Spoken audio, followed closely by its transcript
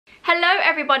Hello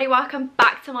everybody, welcome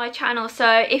back to my channel.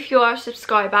 So if you are a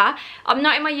subscriber, I'm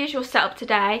not in my usual setup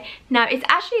today. Now it's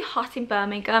actually hot in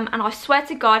Birmingham and I swear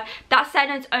to God that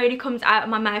sentence only comes out of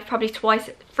my mouth probably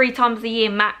three times a year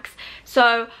max.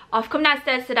 So I've come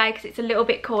downstairs today because it's a little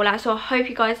bit cooler, so I hope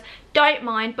you guys don't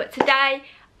mind. But today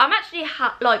I'm actually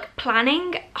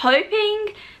hoping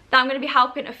that I'm going to be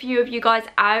helping a few of you guys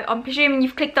out. I'm presuming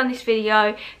you've clicked on this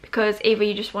video because either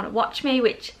you just want to watch me,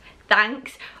 which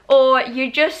thanks, or you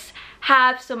just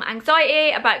have some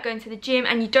anxiety about going to the gym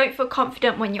and you don't feel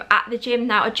confident when you're at the gym.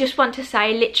 Now I just want to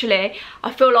say, literally,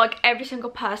 I feel like every single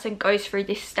person goes through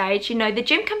this stage. You know, the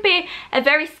gym can be a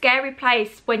very scary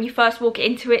place when you first walk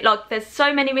into it. Like, there's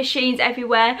so many machines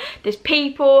everywhere, there's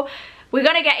people. We're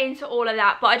going to get into all of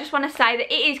that, but I just want to say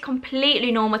that it is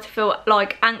completely normal to feel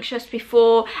like anxious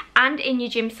before and in your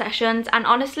gym sessions. And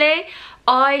honestly,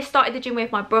 I started the gym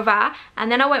with my brother and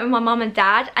then I went with my mum and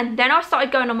dad, and then I started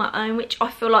going on my own, which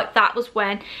I feel like that was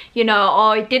when, you know,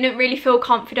 I didn't really feel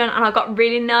confident and I got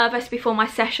really nervous before my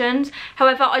sessions.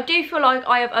 However, I do feel like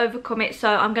I have overcome it, so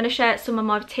I'm going to share some of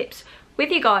my tips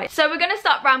with you guys. So we're going to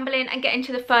start rambling and get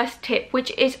into the first tip,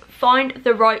 which is find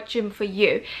the right gym for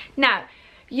you. Now,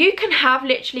 you can have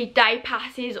literally day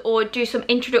passes or do some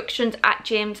introductions at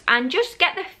gyms and just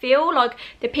get the feel, like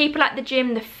the people at the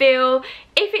gym, the feel.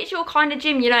 If it's your kind of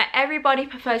gym, you know, everybody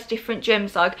prefers different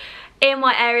gyms. Like in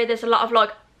my area, there's a lot of like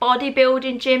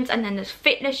bodybuilding gyms, and then there's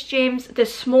fitness gyms,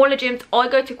 there's smaller gyms. I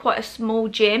go to quite a small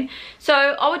gym, so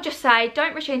I would just say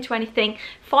don't rush into anything.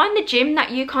 Find the gym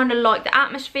that you kind of like, the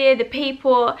atmosphere, the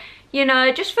people, you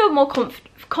know, just feel more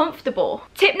comfortable.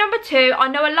 Tip number 2, I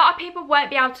know a lot of people won't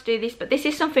be able to do this, but this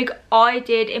is something I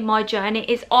did in my journey,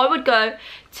 is I would go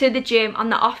to the gym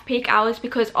on the off-peak hours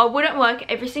because I wouldn't work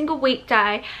every single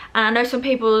weekday. And I know some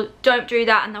people don't do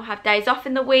that and they'll have days off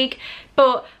in the week,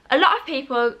 but a lot of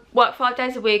people work 5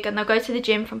 days a week and they'll go to the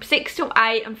gym from 6 till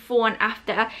 8 and 4 and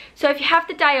after. So if you have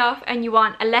the day off and you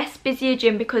want a less busier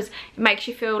gym because it makes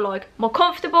you feel like more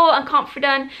comfortable and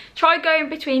confident, try going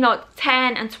between like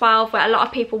 10 and 12 where a lot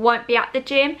of people won't be at the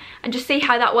gym, and just see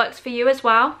how that works for you as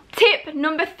well. Tip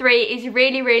number 3 is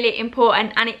really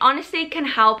important, and it honestly can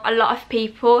help a lot of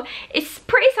people. It's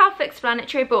pretty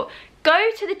self-explanatory, but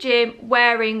go to the gym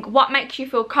wearing what makes you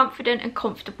feel confident and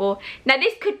comfortable. Now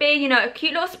this could be, you know, a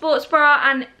cute little sports bra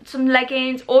and some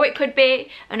leggings, or it could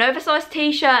be an oversized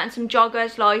t-shirt and some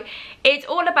joggers. Like, it's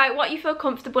all about what you feel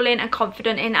comfortable in and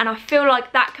confident in, and I feel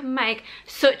like that can make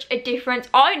such a difference.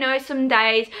 I know some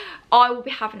days I will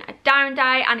be having a down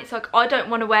day and it's like I don't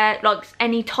want to wear like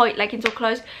any tight leggings or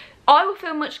clothes. I will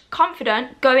feel much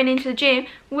confident going into the gym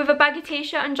with a baggy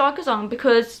t-shirt and joggers on,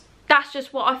 because that's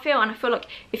just what I feel. And I feel like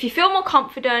if you feel more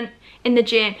confident in the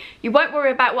gym, you won't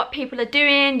worry about what people are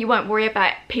doing, you won't worry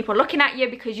about people looking at you,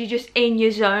 because you're just in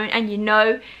your zone and you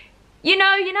know.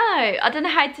 I don't know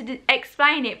how to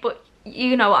explain it, but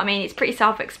you know what I mean. It's pretty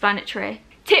self-explanatory.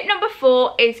 Tip number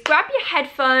 4 is grab your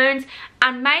headphones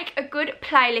and make a good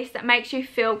playlist that makes you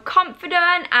feel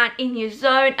confident and in your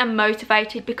zone and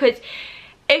motivated, because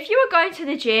if you are going to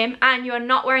the gym and you're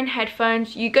not wearing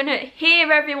headphones, you're gonna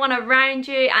hear everyone around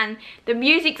you and the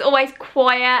music's always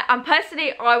quiet, and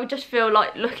personally I would just feel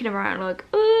like looking around like,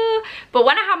 ooh. But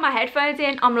when I have my headphones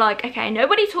in, I'm like, okay,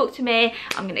 nobody talk to me,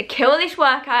 I'm gonna kill this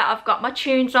workout, I've got my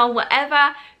tunes on,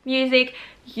 whatever music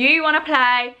you want to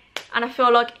play, and I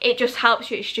feel like it just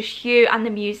helps you. It's just you and the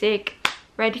music,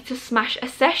 ready to smash a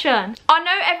session. I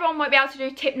know everyone won't be able to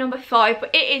do tip number 5,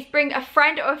 but it is bring a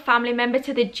friend or a family member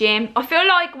to the gym. I feel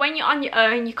like when you're on your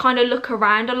own, you kind of look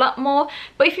around a lot more,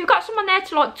 but if you've got someone there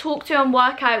to like talk to and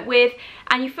work out with,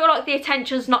 and you feel like the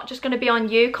attention's not just going to be on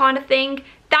you kind of thing,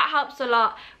 that helps a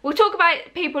lot. We'll talk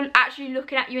about people actually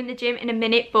looking at you in the gym in a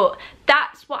minute, but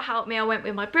that's what helped me. I went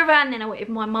with my brother and then I went with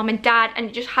my mum and dad, and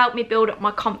it just helped me build up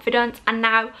my confidence, and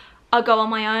now I go on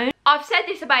my own. I've said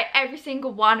this about every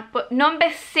single one, but number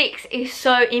 6 is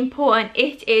so important.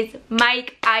 It is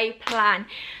make a plan.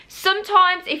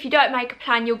 Sometimes if you don't make a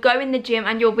plan, you'll go in the gym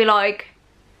and you'll be like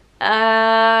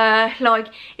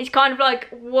it's kind of like,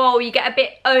 whoa, you get a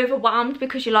bit overwhelmed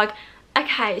because you're like,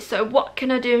 okay, so what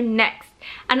can I do next?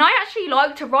 And I actually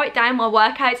like to write down my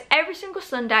workouts every single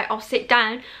Sunday. I'll sit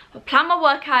down, I'll plan my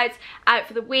workouts out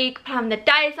for the week, plan the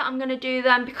days that I'm going to do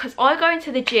them, because I go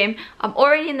into the gym, I'm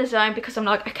already in the zone, because I'm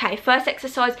like, okay, first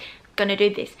exercise, I'm going to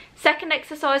do this. Second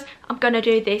exercise, I'm going to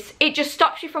do this. It just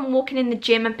stops you from walking in the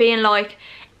gym and being like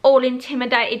all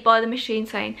intimidated by the machine,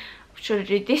 saying, should I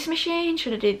do this machine?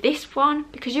 Should I do this one?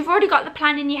 Because you've already got the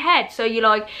plan in your head. So you're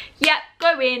like, yep,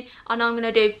 go in and I'm going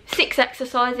to do 6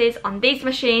 exercises on these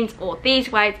machines or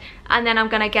these weights, and then I'm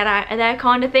going to get out of there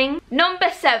kind of thing.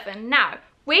 Number 7. Now,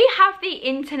 we have the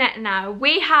internet now.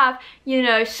 We have, you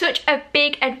know, such a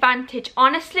big advantage.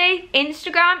 Honestly,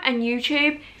 Instagram and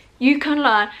YouTube, you can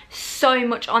learn so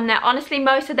much on there. Honestly,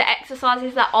 most of the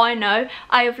exercises that I know,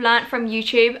 I have learned from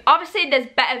YouTube. Obviously, there's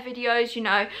better videos, you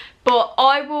know, but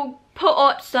I will put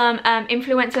up some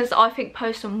influencers that I think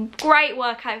post some great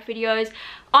workout videos.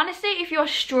 Honestly, if you're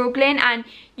struggling and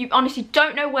you honestly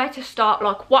don't know where to start,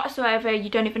 like whatsoever, you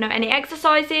don't even know any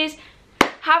exercises,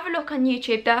 have a look on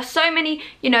YouTube. There are so many,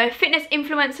 you know, fitness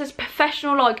influencers,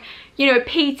 professional, like, you know,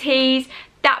 PTs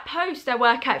that post their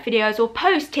workout videos or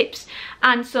post tips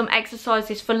and some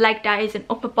exercises for leg days and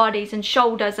upper bodies and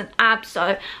shoulders and abs.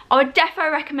 So I would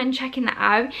definitely recommend checking that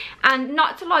out. And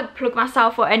not to like plug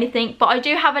myself or anything, but I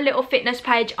do have a little fitness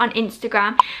page on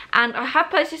Instagram and I have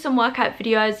posted some workout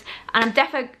videos, and I'm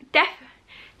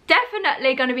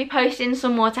definitely going to be posting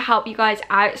some more to help you guys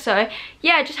out. So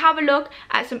yeah, just have a look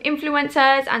at some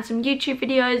influencers and some YouTube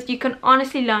videos. You can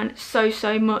honestly learn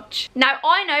so much. Now,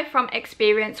 I know from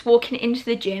experience walking into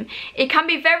the gym, it can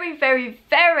be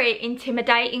very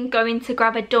intimidating going to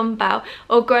grab a dumbbell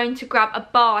or going to grab a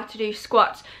bar to do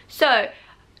squats. So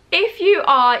if you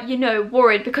are, you know,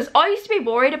 worried, because I used to be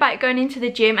worried about going into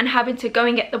the gym and having to go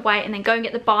and get the weight and then go and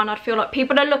get the bar, and I'd feel like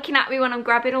people are looking at me when I'm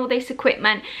grabbing all this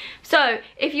equipment. So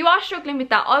if you are struggling with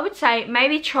that, I would say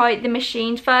maybe try the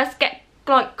machines first. Get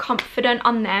like confident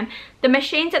on them. The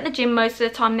machines at the gym, most of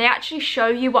the time, they actually show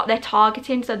you what they're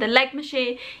targeting. So the leg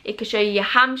machine, it can show you your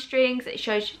hamstrings, it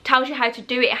tells you how to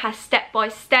do it, it has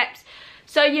step-by-steps.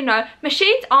 So, you know,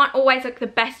 machines aren't always like the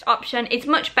best option. It's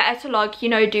much better to, like, you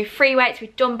know, do free weights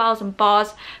with dumbbells and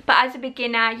bars. But as a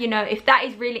beginner, you know, if that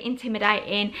is really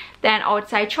intimidating, then I would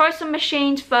say try some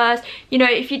machines first. You know,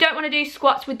 if you don't want to do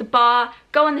squats with the bar,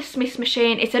 go on the Smith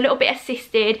machine. It's a little bit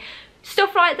assisted.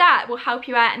 Stuff like that will help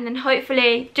you out, and then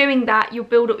hopefully doing that, you'll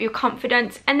build up your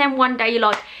confidence, and then one day you're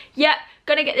like, yep,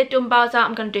 gonna get the dumbbells out,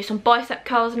 I'm gonna do some bicep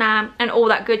curls now, and all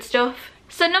that good stuff.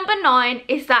 So number 9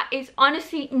 is that it's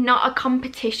honestly not a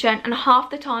competition, and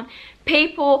half the time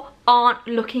people aren't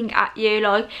looking at you.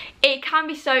 Like, it can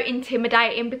be so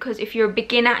intimidating because if you're a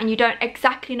beginner and you don't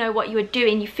exactly know what you're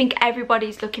doing, you think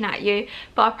everybody's looking at you,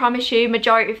 but I promise you,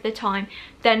 majority of the time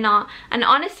they're not. And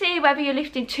honestly, whether you're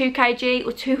lifting 2 kg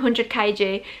or 200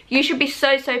 kg, you should be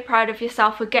so proud of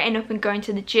yourself for getting up and going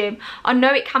to the gym. I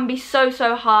know it can be so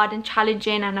hard and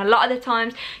challenging, and a lot of the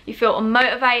times you feel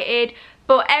unmotivated,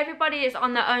 but everybody is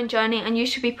on their own journey and you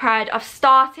should be proud of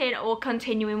starting or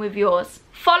continuing with yours.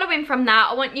 Following from that,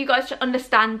 I want you guys to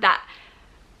understand that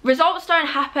results don't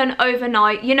happen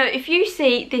overnight. You know, if you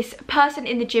see this person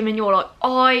in the gym and you're like,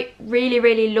 I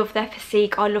really love their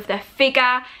physique, I love their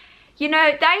figure, you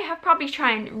know, they have probably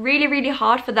trained really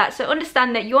hard for that. So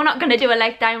understand that you're not going to do a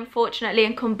leg day, unfortunately,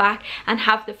 and come back and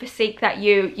have the physique that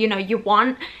you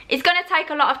want. It's going to take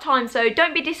a lot of time, so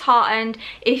don't be disheartened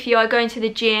if you are going to the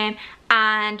gym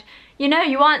and, you know,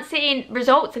 you aren't seeing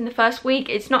results in the first week.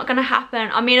 It's not going to happen.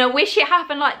 I mean, I wish it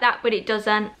happened like that, but it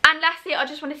doesn't. And lastly, I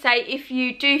just want to say, if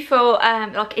you do feel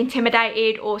like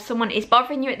intimidated or someone is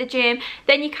bothering you at the gym,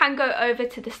 then you can go over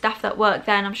to the staff that work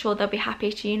there, and I'm sure they'll be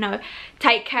happy to, you know,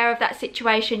 take care of that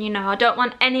situation. You know, I don't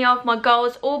want any of my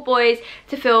girls or boys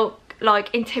to feel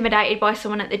like intimidated by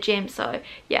someone at the gym. So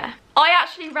yeah, I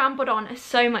actually rambled on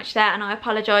so much there, and I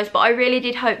apologise, but I really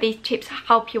did hope these tips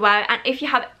help you out. And if you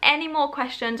have any more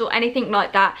questions or anything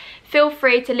like that, feel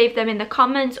free to leave them in the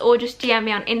comments or just DM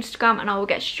me on Instagram and I will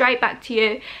get straight back to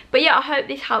you. But yeah, I hope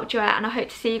this helped you out, and I hope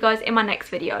to see you guys in my next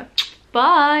video.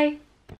 Bye.